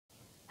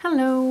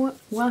Hello,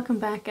 welcome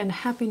back and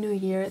Happy New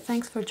Year.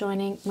 Thanks for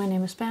joining. My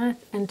name is Bennett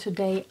and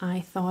today I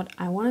thought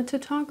I wanted to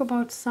talk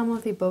about some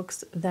of the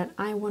books that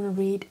I want to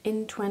read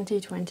in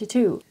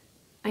 2022.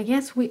 I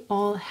guess we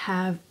all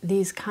have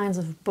these kinds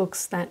of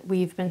books that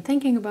we've been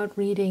thinking about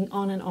reading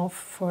on and off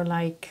for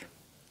like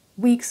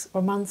weeks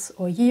or months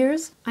or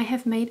years. I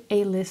have made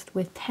a list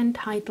with 10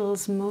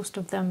 titles. Most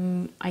of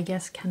them I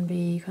guess can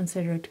be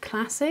considered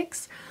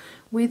classics,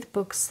 with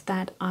books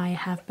that I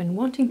have been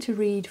wanting to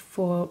read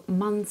for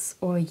months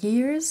or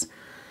years.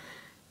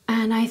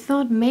 And I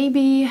thought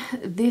maybe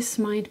this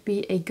might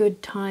be a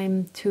good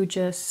time to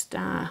just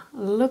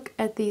look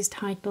at these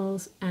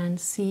titles and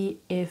see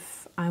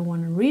if I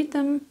want to read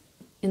them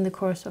in the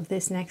course of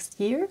this next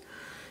year.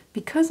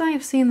 Because I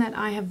have seen that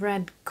I have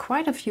read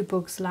quite a few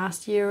books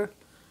last year,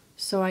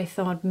 so I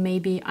thought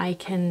maybe I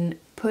can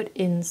put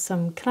in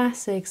some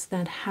classics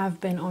that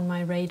have been on my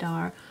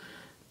radar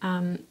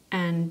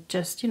and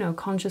just,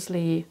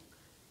 consciously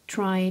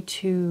try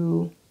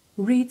to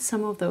read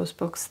some of those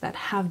books that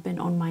have been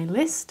on my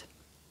list.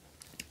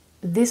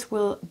 This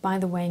will, by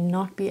the way,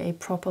 not be a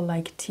proper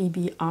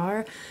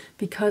TBR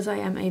because I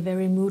am a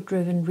very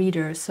mood-driven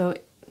reader. So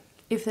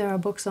if there are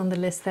books on the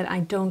list that I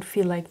don't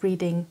feel like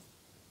reading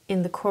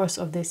in the course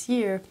of this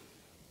year,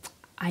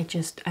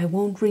 I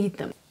won't read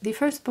them. The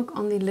first book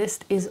on the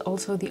list is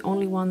also the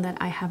only one that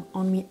I have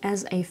on me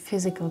as a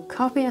physical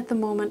copy at the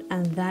moment,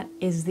 and that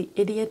is The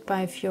Idiot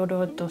by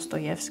Fyodor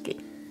Dostoevsky.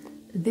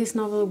 This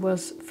novel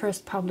was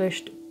first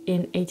published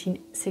in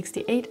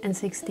 1868 and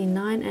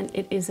 69, and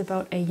it is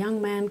about a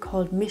young man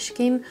called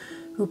Mishkin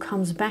who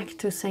comes back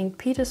to St.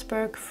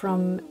 Petersburg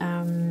from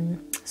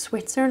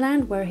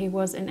Switzerland, where he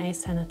was in a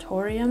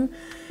sanatorium.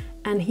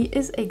 And he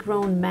is a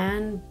grown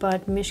man,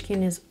 but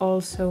Mishkin is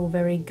also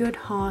very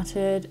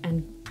good-hearted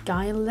and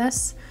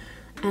guileless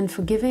and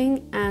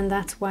forgiving, and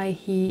that's why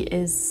he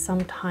is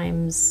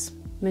sometimes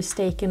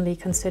mistakenly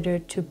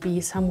considered to be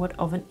somewhat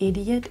of an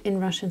idiot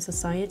in Russian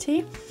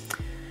society.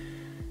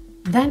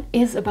 That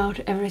is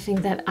about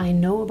everything that I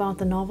know about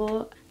the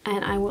novel,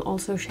 and I will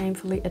also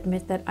shamefully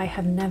admit that I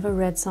have never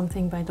read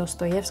something by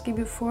Dostoevsky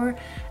before,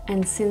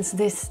 and since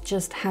this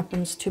just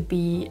happens to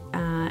be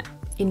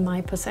in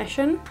my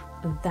possession,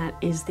 that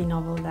is the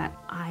novel that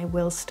I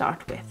will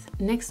start with.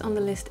 Next on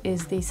the list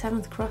is The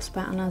Seventh Cross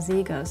by Anna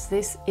Seghers.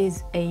 This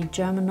is a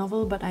German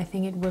novel, but I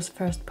think it was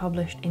first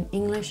published in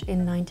English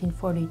in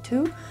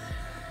 1942.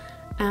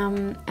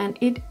 And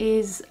it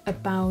is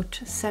about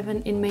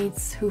 7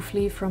 inmates who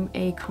flee from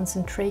a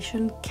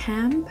concentration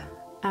camp.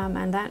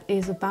 And that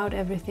is about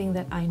everything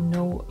that I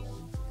know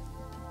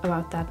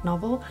about that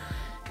novel,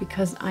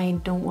 because I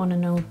don't want to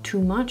know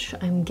too much.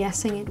 I'm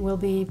guessing it will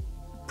be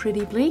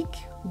pretty bleak,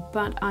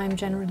 but I'm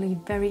generally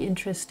very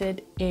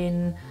interested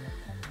in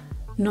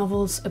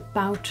novels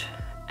about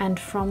and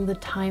from the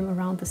time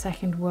around the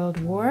Second World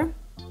War,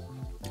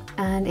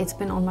 and it's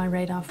been on my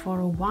radar for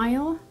a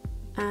while,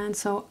 and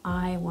so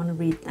I want to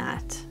read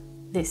that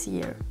this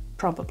year,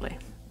 probably.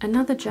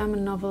 Another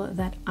German novel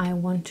that I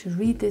want to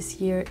read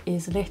this year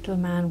is Little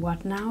Man,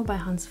 What Now by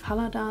Hans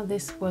Fallada.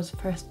 This was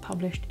first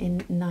published in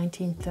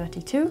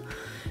 1932,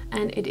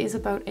 and it is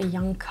about a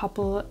young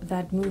couple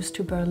that moves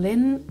to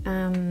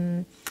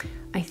Berlin.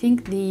 I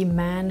think the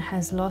man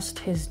has lost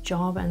his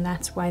job, and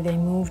that's why they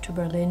moved to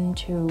Berlin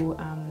to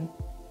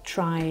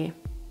try,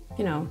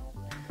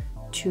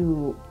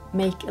 to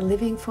make a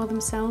living for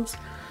themselves.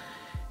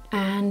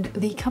 And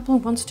the couple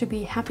wants to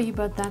be happy,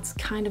 but that's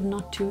kind of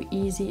not too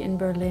easy in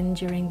Berlin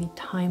during the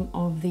time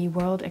of the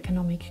world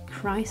economic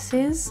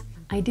crisis.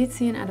 I did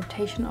see an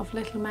adaptation of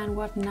Little Man,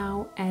 What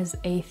Now as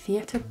a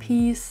theater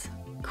piece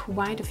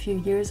quite a few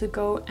years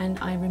ago, and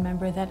I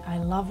remember that I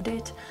loved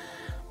it.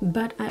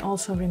 But I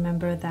also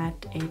remember that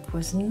it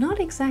was not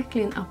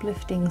exactly an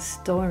uplifting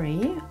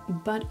story,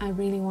 but I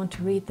really want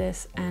to read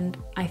this, and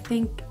I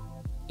think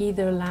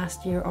either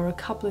last year or a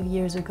couple of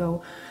years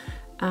ago,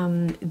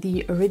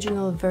 the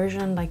original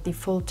version, like the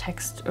full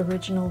text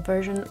original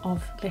version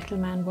of Little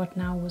Man, What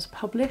Now was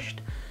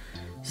published.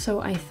 So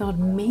I thought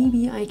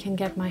maybe I can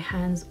get my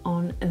hands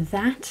on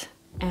that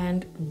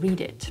and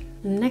read it.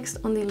 Next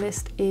on the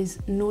list is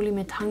Noli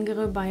Me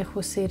Tangere by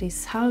José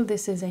Rizal.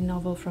 This is a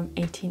novel from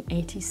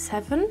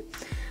 1887.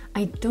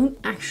 I don't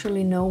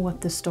actually know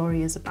what the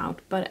story is about,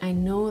 but I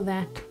know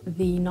that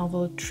the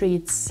novel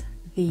treats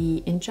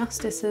the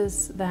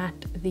injustices that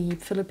the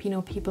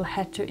Filipino people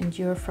had to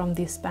endure from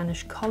the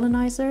Spanish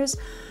colonizers,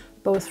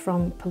 both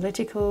from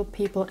political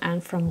people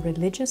and from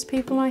religious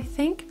people, I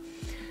think.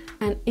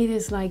 And it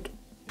is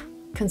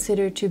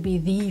considered to be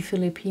the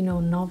Filipino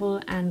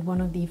novel and one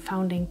of the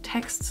founding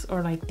texts,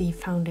 or the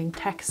founding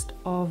text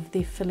of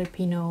the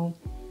Filipino,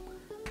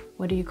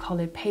 what do you call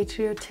it,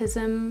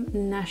 patriotism,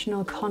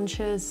 national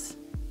conscious.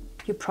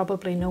 You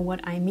probably know what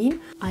I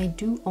mean. I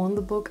do own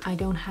the book. I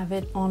don't have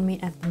it on me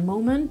at the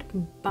moment,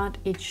 but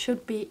it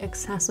should be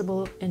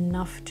accessible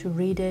enough to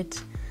read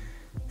it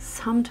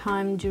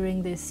sometime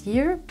during this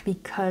year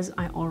because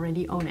I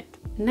already own it.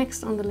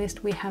 Next on the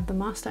list we have The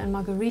Master and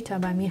Margarita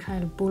by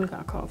Mikhail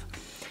Bulgakov.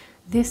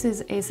 This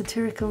is a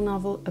satirical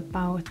novel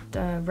about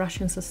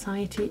Russian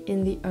society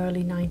in the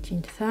early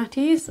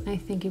 1930s. I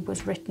think it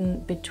was written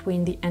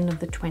between the end of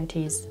the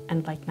 20s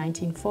and like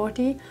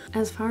 1940.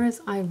 As far as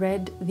I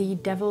read, the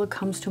devil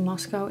comes to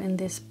Moscow in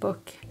this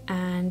book,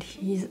 and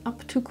he's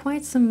up to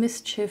quite some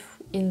mischief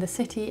in the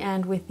city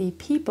and with the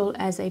people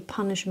as a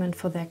punishment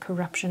for their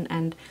corruption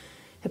and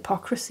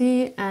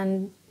hypocrisy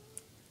and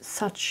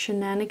such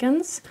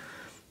shenanigans.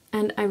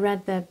 And I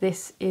read that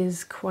this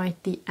is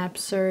quite the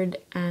absurd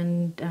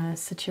and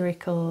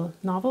satirical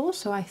novel,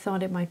 so I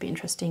thought it might be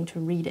interesting to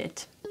read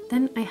it.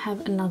 Then I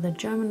have another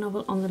German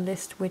novel on the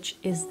list, which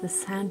is The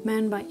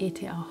Sandman by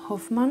E.T.A.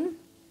 Hoffmann.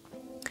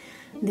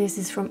 This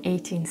is from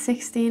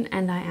 1816,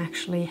 and I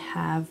actually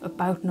have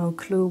about no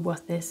clue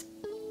what this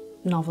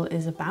novel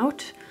is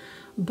about,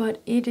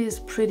 but it is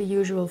pretty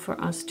usual for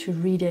us to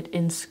read it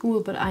in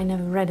school, but I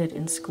never read it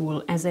in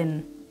school, as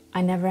in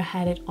I never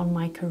had it on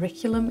my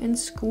curriculum in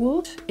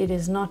school. It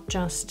is not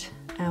just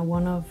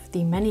one of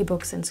the many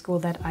books in school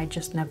that I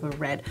just never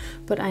read,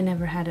 but I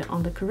never had it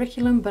on the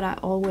curriculum, but I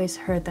always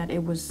heard that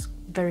it was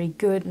very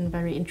good and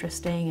very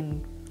interesting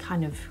and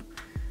kind of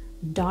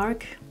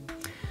dark.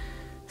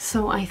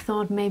 So I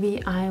thought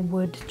maybe I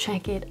would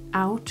check it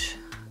out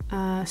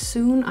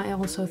soon. I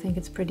also think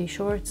it's pretty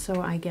short, so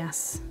I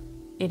guess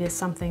it is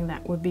something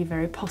that would be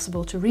very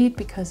possible to read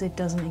because it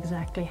doesn't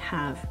exactly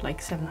have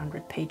like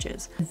 700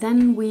 pages.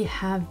 Then we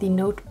have the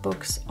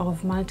notebooks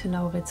of Malte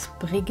Lauritz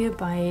Brigge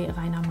by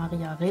Rainer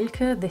Maria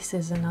Rilke. This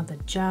is another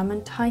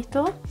German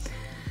title.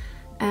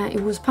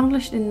 It was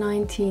published in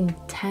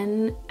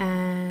 1910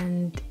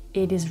 and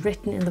it is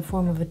written in the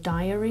form of a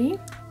diary.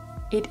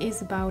 It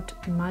is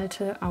about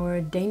Malte,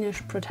 our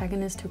Danish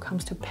protagonist, who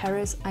comes to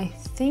Paris. I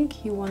think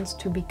he wants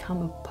to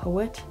become a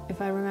poet,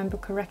 if I remember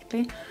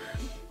correctly.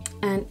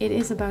 And it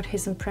is about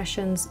his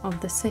impressions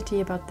of the city,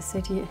 about the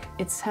city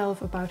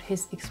itself, about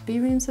his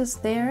experiences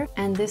there.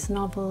 And this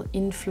novel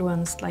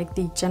influenced like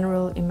the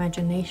general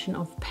imagination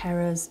of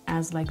Paris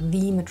as like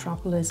the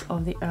metropolis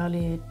of the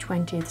early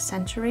 20th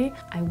century.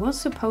 I was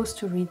supposed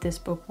to read this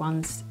book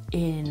once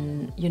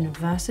in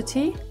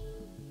university.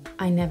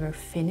 I never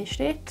finished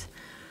it,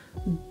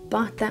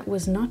 but that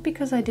was not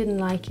because I didn't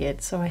like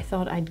it. So I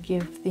thought I'd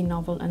give the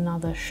novel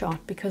another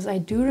shot because I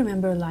do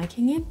remember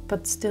liking it,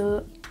 but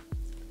still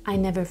I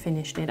never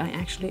finished it. I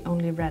actually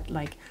only read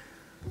like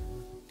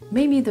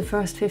maybe the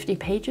first 50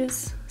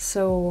 pages.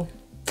 So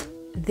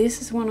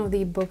this is one of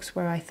the books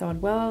where I thought,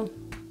 well,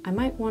 I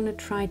might want to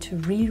try to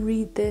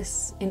reread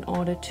this in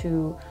order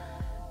to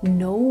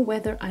know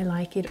whether I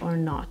like it or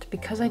not,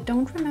 because I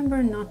don't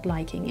remember not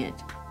liking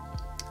it.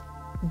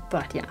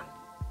 But yeah.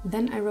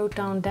 Then I wrote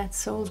down Dead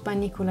Souls by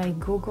Nikolai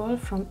Gogol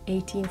from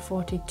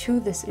 1842.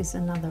 This is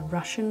another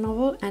Russian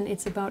novel, and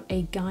it's about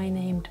a guy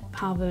named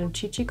Pavel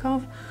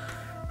Chichikov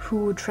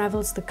who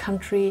travels the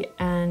country,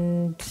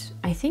 and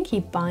I think he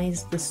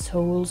buys the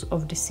souls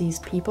of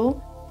deceased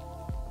people.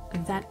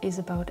 That is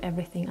about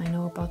everything I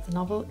know about the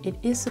novel. It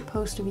is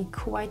supposed to be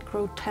quite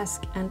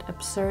grotesque and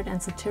absurd and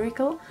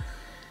satirical.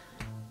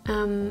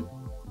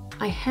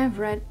 I have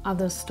read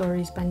other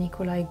stories by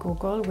Nikolai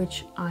Gogol,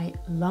 which I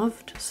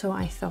loved, so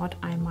I thought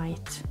I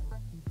might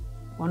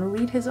want to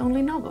read his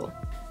only novel.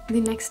 The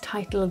next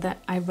title that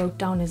I wrote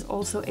down is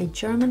also a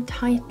German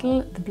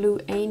title, The Blue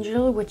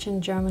Angel, which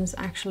in German is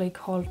actually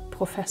called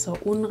Professor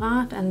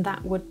Unrat, and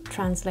that would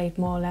translate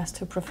more or less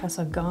to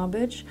Professor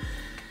Garbage.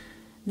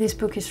 This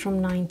book is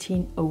from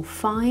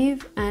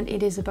 1905, and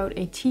it is about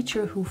a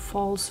teacher who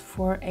falls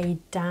for a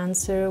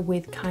dancer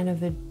with kind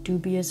of a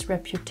dubious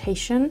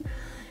reputation.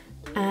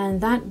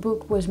 And that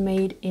book was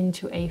made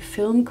into a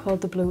film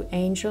called The Blue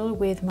Angel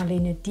with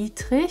Marlene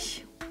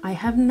Dietrich. I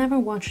have never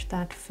watched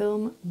that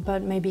film,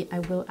 but maybe I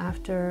will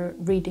after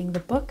reading the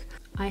book.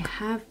 I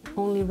have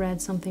only read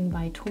something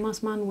by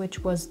Thomas Mann, which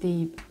was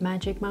The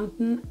Magic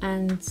Mountain,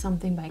 and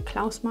something by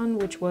Klaus Mann,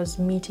 which was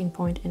Meeting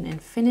Point in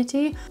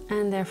Infinity.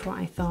 And therefore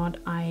I thought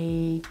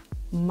I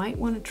might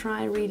want to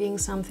try reading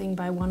something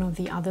by one of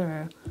the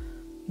other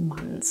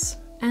Manns.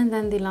 And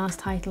then the last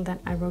title that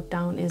I wrote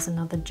down is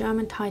another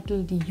German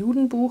title, Die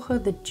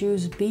Judenbuche, The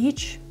Jews'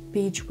 Beach,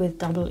 beach with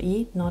double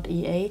E, not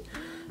EA,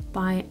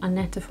 by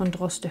Annette von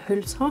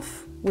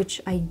Droste-Hülshoff,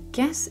 which I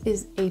guess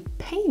is a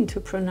pain to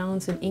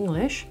pronounce in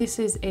English. This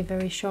is a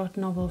very short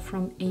novel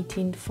from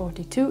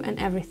 1842, and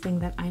everything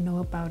that I know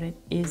about it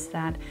is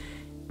that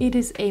it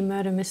is a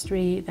murder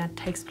mystery that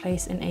takes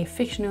place in a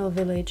fictional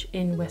village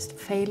in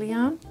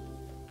Westphalia.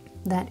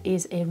 That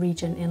is a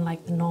region in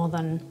like the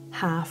northern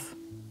half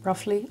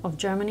roughly of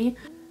Germany.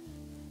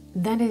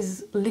 That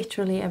is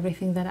literally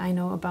everything that I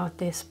know about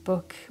this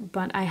book,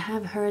 but I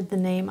have heard the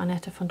name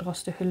Annette von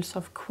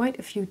Droste-Hülshoff quite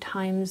a few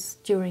times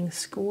during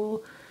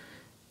school,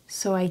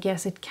 so I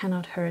guess it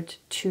cannot hurt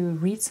to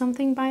read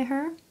something by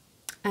her.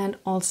 And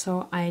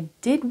also I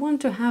did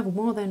want to have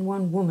more than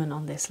one woman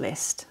on this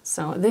list,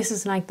 so this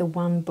is like the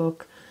one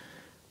book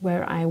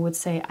where I would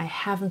say I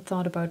haven't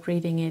thought about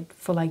reading it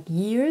for like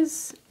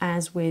years,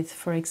 as with,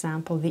 for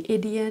example, The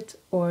Idiot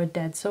or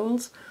Dead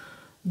Souls.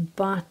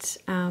 But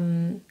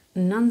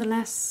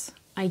nonetheless,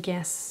 I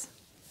guess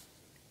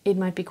it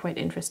might be quite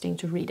interesting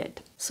to read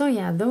it. So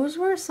yeah, those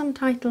were some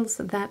titles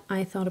that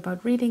I thought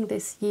about reading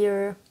this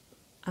year.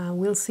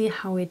 We'll see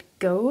how it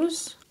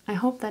goes. I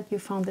hope that you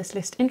found this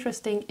list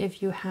interesting.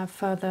 If you have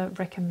further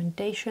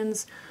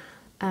recommendations,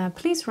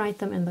 please write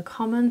them in the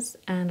comments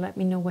and let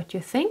me know what you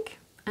think,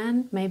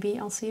 and maybe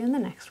I'll see you in the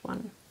next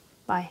one.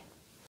 Bye.